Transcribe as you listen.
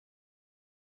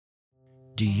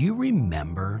Do you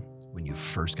remember when you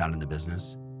first got into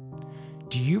business?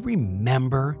 Do you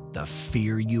remember the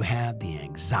fear you had, the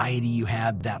anxiety you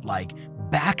had, that like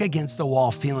back against the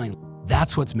wall feeling?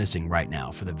 That's what's missing right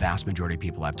now for the vast majority of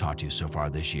people I've talked to so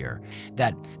far this year.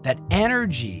 That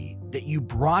energy that you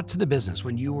brought to the business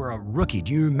when you were a rookie,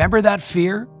 do you remember that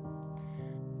fear?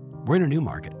 We're in a new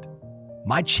market.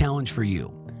 My challenge for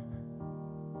you,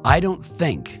 I don't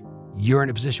think you're in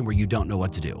a position where you don't know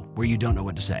what to do, where you don't know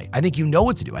what to say. I think you know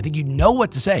what to do. I think you know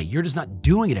what to say. You're just not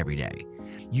doing it every day.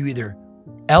 You either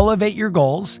elevate your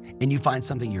goals and you find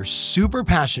something you're super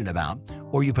passionate about,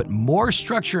 or you put more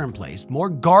structure in place, more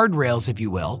guardrails, if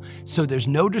you will, so there's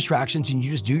no distractions and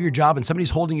you just do your job and somebody's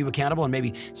holding you accountable and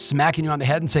maybe smacking you on the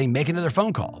head and saying, make another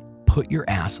phone call. Put your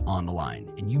ass on the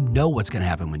line, and you know what's going to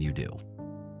happen when you do.